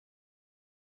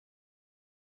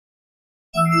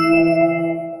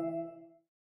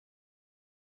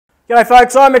G'day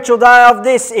folks, I'm Mitchell Dale.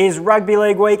 This is Rugby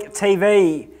League Week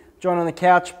TV. Joined on the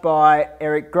couch by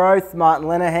Eric Groth, Martin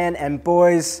Lenihan, and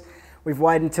boys, we've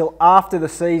waited until after the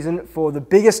season for the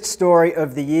biggest story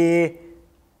of the year.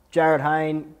 Jarryd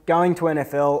Hayne going to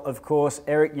NFL, of course.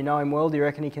 Eric, you know him well. Do you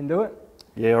reckon he can do it?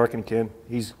 Yeah, I reckon he can.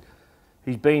 He's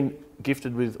been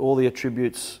gifted with all the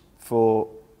attributes for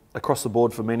across the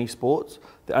board for many sports.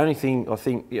 The only thing I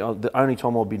think, the only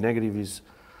time I'll be negative is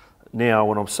now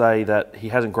when I say that he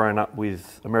hasn't grown up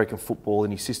with American football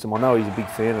in his system. I know he's a big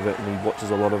fan of it and he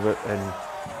watches a lot of it, and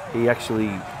he actually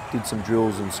did some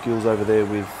drills and skills over there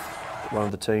with one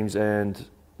of the teams and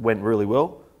went really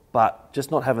well. But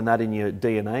just not having that in your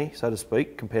DNA, so to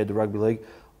speak, compared to rugby league,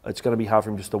 it's going to be hard for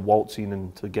him just to waltz in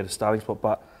and to get a starting spot.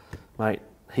 But, mate,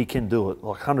 he can do it,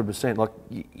 like 100%. Like,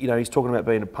 you know, he's talking about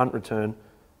being a punt return.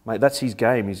 Mate, that's his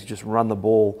game. He's just run the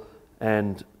ball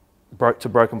and to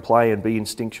broken play and be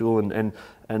instinctual,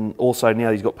 and also now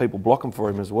he's got people blocking for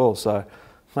him as well. So,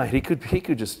 mate, he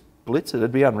could just blitz it.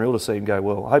 It'd be unreal to see him go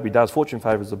well. I hope he does. Fortune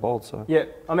favours the bold. So yeah,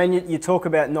 I mean, you talk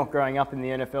about not growing up in the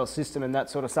NFL system and that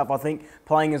sort of stuff. I think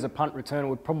playing as a punt returner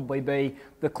would probably be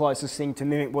the closest thing to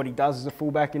mimic what he does as a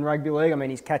fullback in rugby league. I mean,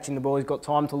 he's catching the ball. He's got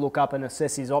time to look up and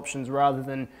assess his options rather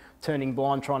than turning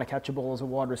blind trying to catch a ball as a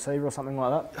wide receiver or something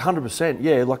like that. 100%.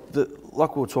 Yeah,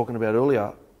 like we were talking about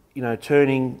earlier. You know,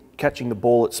 turning, catching the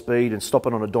ball at speed and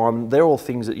stopping on a dime, they're all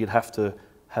things that you'd have to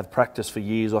have practice for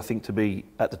years, I think, to be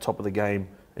at the top of the game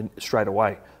and straight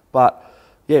away. But,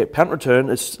 yeah, punt return,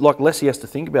 it's like less he has to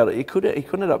think about it. He could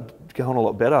end up going a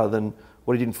lot better than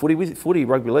what he did in footy. With footy,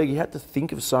 rugby league, he had to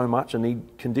think of so much and he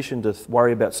conditioned to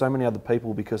worry about so many other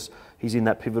people because he's in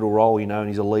that pivotal role, you know, and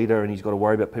he's a leader and he's got to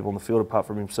worry about people on the field apart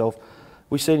from himself.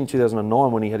 We seen in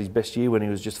 2009 when he had his best year when he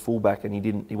was just fullback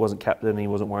and he wasn't captain and he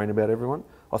wasn't worrying about everyone.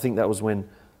 I think that was when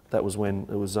he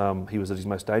was at his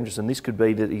most dangerous. And this could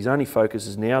be that his only focus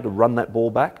is now to run that ball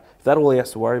back. If that's all he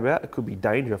has to worry about, it could be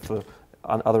danger for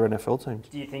other NFL teams.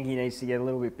 Do you think he needs to get a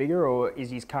little bit bigger, or is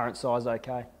his current size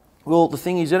okay? Well, the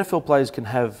thing is, NFL players can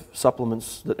have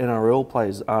supplements that NRL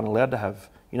players aren't allowed to have.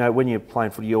 You know, when you're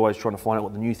playing footy, you're always trying to find out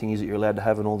what the new thing is that you're allowed to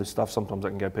have and all this stuff. Sometimes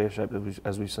that can go pear-shaped,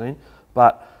 as we've seen.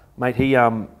 But, mate,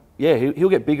 he'll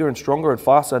get bigger and stronger and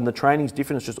faster, and the training's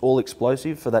different. It's just all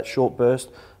explosive for that short burst,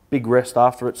 big rest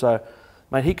after it. So,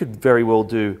 mate, he could very well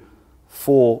do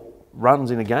 4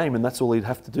 runs in a game, and that's all he'd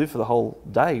have to do for the whole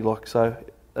day. Like, so,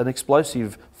 an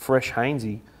explosive, fresh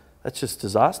Hainesy, that's just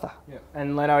disaster. Yeah.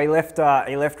 And Leno, he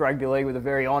left rugby league with a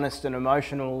very honest and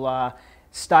emotional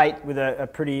state, with a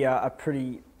pretty,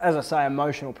 as I say,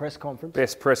 emotional press conference.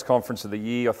 Best press conference of the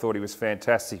year. I thought he was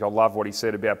fantastic. I love what he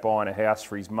said about buying a house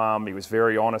for his mum. He was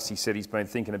very honest. He said he's been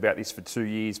thinking about this for 2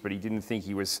 years, but he didn't think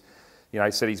he was, you know,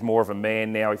 he said he's more of a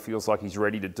man now. He feels like he's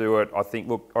ready to do it.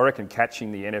 I reckon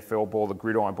catching the NFL ball, the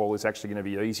gridiron ball, is actually going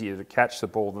to be easier to catch the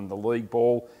ball than the league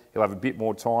ball. He'll have a bit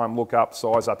more time, look up,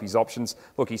 size up his options.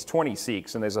 Look, he's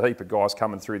 26 and there's a heap of guys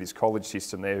coming through this college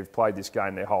system there who've played this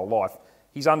game their whole life.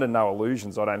 He's under no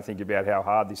illusions, I don't think, about how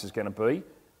hard this is going to be.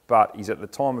 But he's at the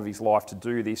time of his life to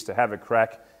do this, to have a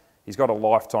crack. He's got a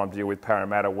lifetime deal with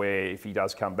Parramatta where if he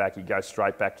does come back, he goes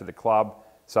straight back to the club.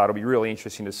 So it'll be really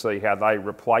interesting to see how they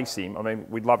replace him. I mean,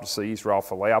 we'd love to see Israel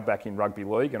Folau back in rugby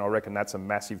league, and I reckon that's a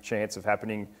massive chance of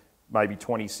happening maybe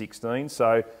 2016.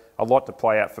 So a lot to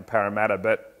play out for Parramatta,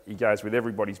 but he goes with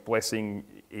everybody's blessing.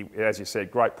 As you said,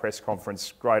 great press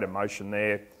conference, great emotion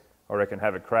there. I reckon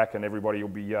have a crack and everybody will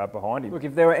be behind him. Look,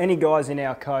 if there were any guys in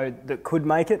our code that could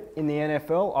make it in the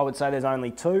NFL, I would say there's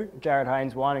only 2. Jarryd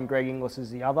Hayne's one and Greg Inglis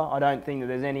is the other. I don't think that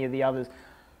there's any of the others.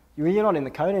 You're not in the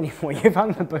code anymore. You've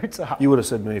hung the boots up. You would have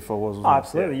said me if I was. Oh,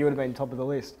 absolutely. Yeah. You would have been top of the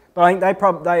list. But I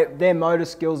think their motor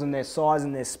skills and their size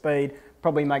and their speed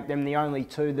probably make them the only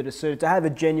 2 that are suited to have a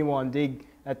genuine dig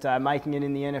at making it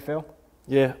in the NFL.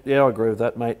 Yeah, I agree with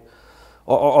that, mate.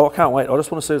 I can't wait. I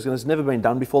just want to see it's never been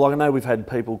done before. Like, I know we've had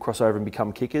people cross over and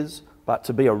become kickers, but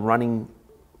to be a runner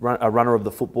of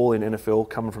the football in NFL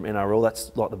coming from NRL,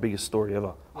 that's like the biggest story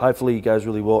ever. Hopefully he goes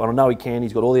really well, and I know he can.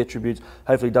 He's got all the attributes.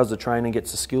 Hopefully he does the training,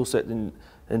 gets the skill set, and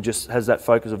just has that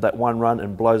focus of that one run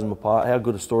and blows them apart. How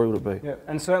good a story would it be? Yeah,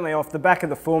 and certainly off the back of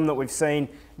the form that we've seen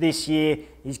this year,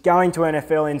 he's going to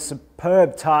NFL in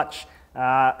superb touch.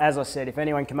 As I said, if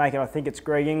anyone can make it, I think it's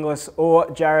Greg Inglis or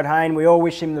Jarryd Hayne. We all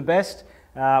wish him the best.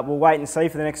 We'll wait and see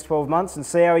for the next 12 months and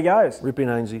see how he goes. Rip in,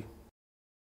 Hainesy.